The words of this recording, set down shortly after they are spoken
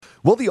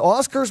Well, the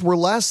Oscars were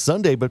last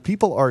Sunday, but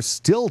people are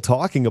still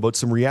talking about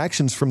some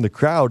reactions from the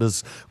crowd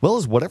as well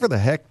as whatever the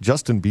heck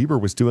Justin Bieber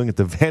was doing at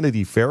the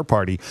Vanity Fair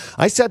party.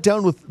 I sat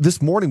down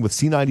this morning with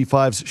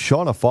C95's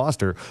Shauna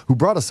Foster, who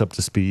brought us up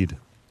to speed.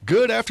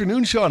 Good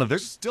afternoon, Shauna.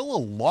 There's still a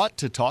lot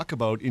to talk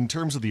about in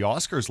terms of the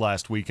Oscars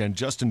last weekend.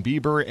 Justin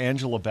Bieber,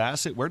 Angela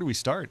Bassett, where do we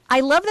start? I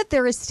love that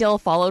there is still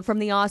followed from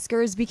the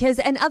Oscars because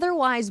an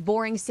otherwise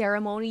boring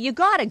ceremony, you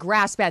got to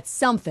grasp at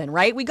something,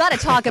 right? We got to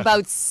talk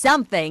about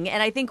something,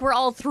 and I think we're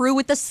all through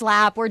with the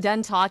slap. We're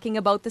done talking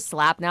about the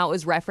slap. Now, it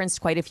was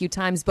referenced quite a few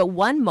times, but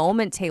one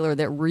moment, Taylor,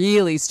 that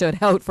really stood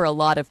out for a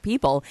lot of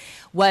people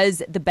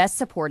was the Best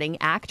Supporting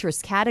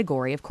Actress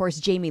category. Of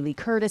course, Jamie Lee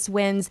Curtis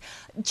wins.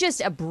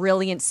 Just a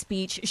brilliant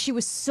speech. She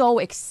was so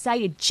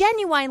excited,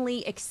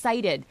 genuinely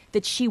excited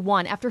that she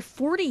won after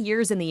 40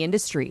 years in the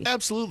industry.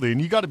 Absolutely,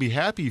 and you got to be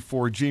happy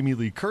for Jamie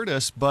Lee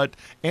Curtis, but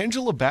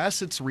Angela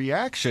Bassett's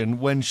reaction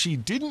when she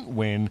didn't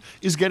win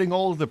is getting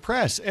all of the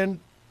press, and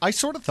I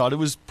sort of thought it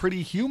was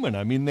pretty human.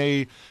 I mean,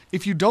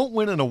 if you don't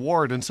win an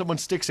award and someone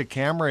sticks a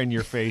camera in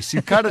your face,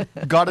 you kind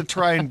of got to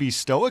try and be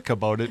stoic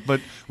about it. But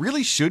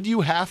really, should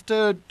you have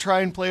to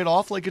try and play it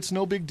off like it's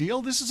no big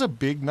deal? This is a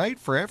big night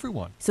for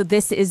everyone. So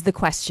this is the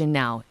question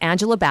now.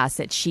 Angela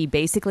Bassett, she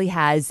basically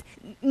has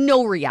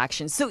no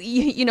reaction. So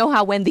you know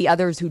how when the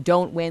others who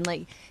don't win,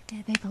 like,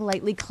 they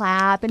politely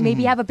clap and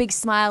maybe have a big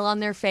smile on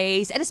their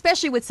face. And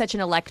especially with such an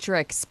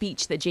electric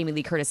speech that Jamie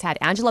Lee Curtis had,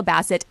 Angela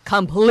Bassett,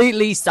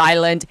 completely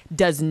silent,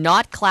 does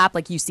not clap,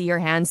 like you see her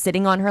hands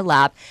sitting on her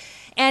lap.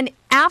 And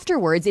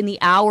afterwards, in the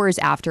hours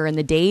after and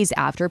the days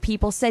after,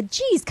 people said,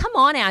 geez, come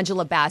on,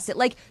 Angela Bassett.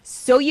 Like,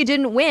 so you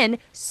didn't win,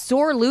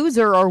 sore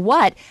loser or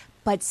what?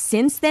 But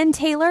since then,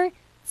 Taylor,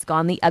 it's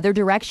gone the other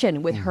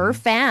direction with her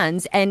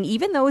fans and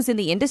even those in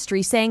the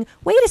industry saying,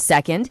 wait a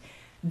second,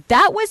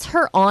 that was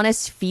her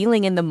honest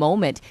feeling in the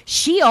moment.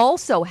 She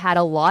also had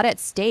a lot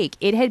at stake.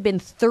 It had been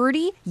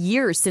 30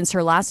 years since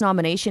her last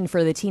nomination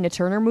for the Tina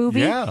Turner movie.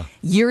 Yeah.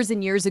 Years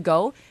and years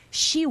ago.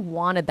 She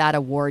wanted that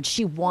award.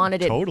 She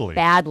wanted it Totally.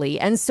 badly.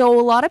 And so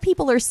a lot of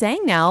people are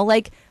saying now,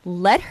 like,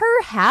 let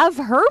her have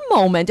her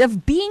moment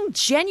of being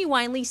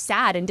genuinely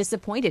sad and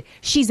disappointed.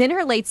 She's in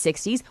her late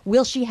 60s.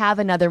 Will she have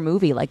another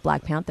movie like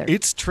Black Panther?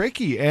 It's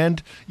tricky.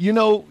 And, you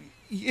know,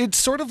 it's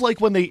sort of like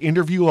when they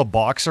interview a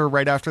boxer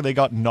right after they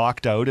got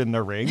knocked out in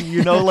the ring,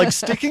 you know, like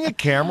sticking a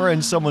camera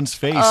in someone's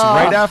face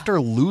right after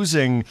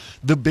losing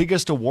the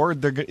biggest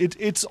award.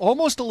 It's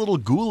almost a little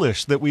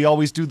ghoulish that we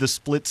always do the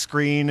split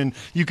screen and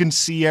you can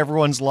see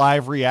everyone's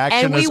live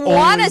reaction. And we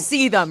want to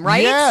see them,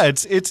 right? Yeah,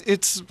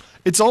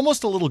 it's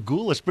almost a little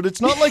ghoulish, but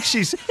it's not like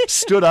she's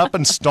stood up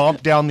and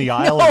stomped down the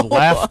aisle and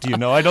left, you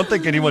know. I don't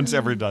think anyone's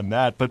ever done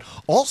that. But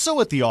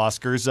also at the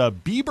Oscars,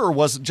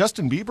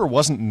 Justin Bieber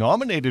wasn't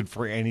nominated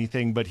for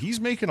anything, but he's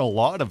making a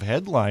lot of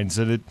headlines,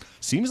 and it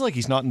seems like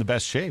he's not in the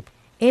best shape.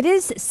 It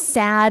is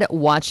sad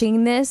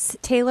watching this,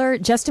 Taylor.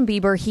 Justin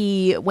Bieber,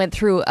 he went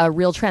through a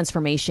real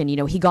transformation. You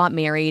know, he got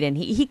married and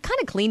he kind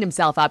of cleaned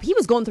himself up. He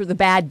was going through the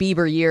bad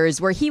Bieber years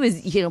where he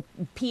was, you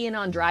know, peeing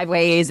on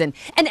driveways and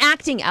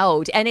acting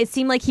out. And it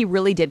seemed like he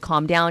really did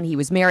calm down. He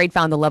was married,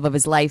 found the love of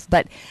his life.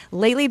 But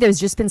lately, there's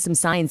just been some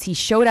signs. He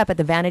showed up at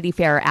the Vanity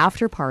Fair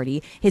after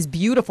party, his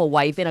beautiful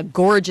wife in a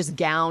gorgeous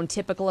gown,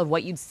 typical of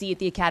what you'd see at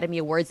the Academy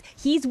Awards.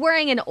 He's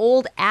wearing an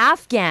old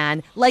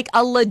Afghan, like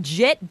a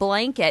legit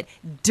blanket,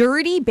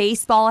 dirty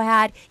baseball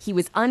hat. He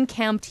was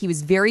unkempt. He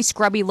was very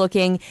scrubby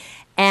looking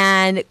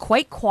and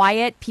quite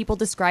quiet. People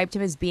described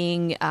him as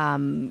being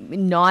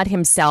not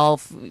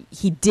himself.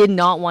 He did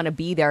not want to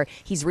be there.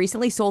 He's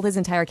recently sold his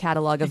entire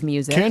catalog of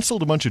music.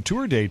 Canceled a bunch of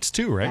tour dates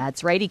too, right?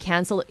 That's right. He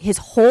canceled. His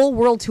whole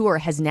world tour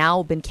has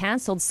now been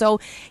canceled. So,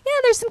 yeah,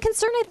 there's some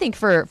concern, I think,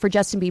 for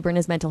Justin Bieber and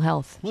his mental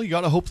health. Well, you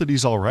got to hope that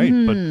he's all right.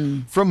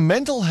 But from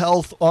mental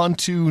health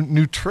onto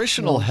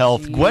nutritional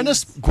health,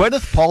 Gwyneth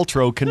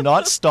Paltrow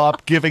cannot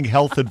stop giving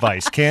health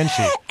advice, can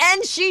she?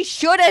 And she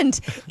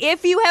shouldn't.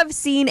 If you have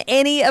seen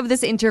any of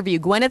this interview,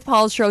 Gwyneth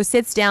Paltrow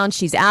sits down.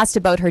 She's asked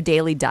about her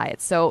daily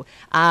diet. So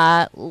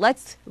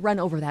let's run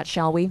over that,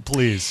 shall we?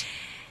 Please.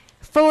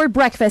 For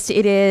breakfast,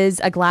 it is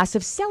a glass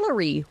of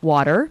celery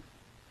water.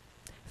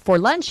 For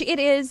lunch, it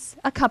is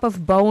a cup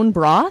of bone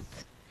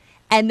broth.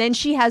 And then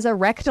she has a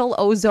rectal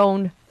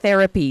ozone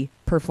therapy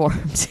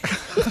performed.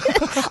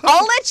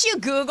 I'll let you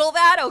Google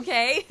that,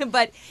 okay?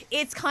 But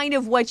it's kind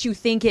of what you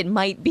think it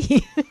might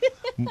be.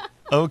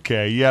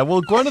 Okay, yeah.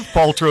 Well, Gwyneth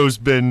Paltrow's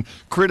been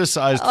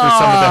criticized for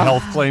some of the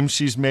health claims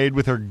she's made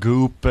with her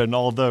goop and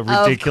all the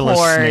ridiculous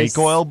snake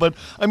oil. But,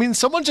 I mean,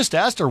 someone just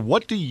asked her,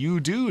 what do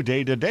you do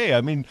day to day? I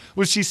mean,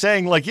 was she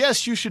saying, like,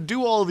 yes, you should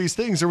do all of these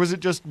things, or was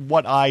it just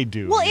what I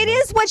do? Well, it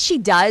is what she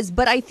does,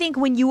 but I think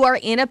when you are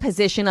in a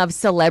position of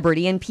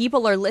celebrity and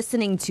people are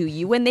listening to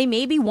you and they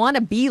maybe want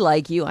to be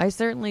like you, I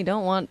certainly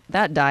don't want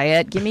that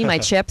diet. Give me my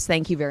chips,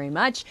 thank you very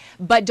much.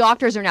 But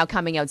doctors are now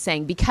coming out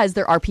saying, because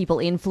there are people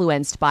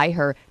influenced by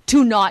her,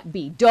 to not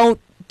be. Don't.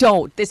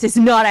 This is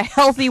not a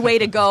healthy way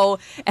to go,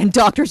 and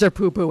doctors are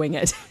poo-pooing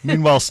it.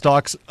 Meanwhile,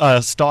 stocks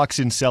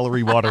in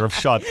celery water have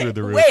shot through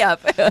the roof. Way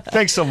up.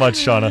 Thanks so much,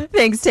 Shauna.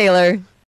 Thanks, Taylor.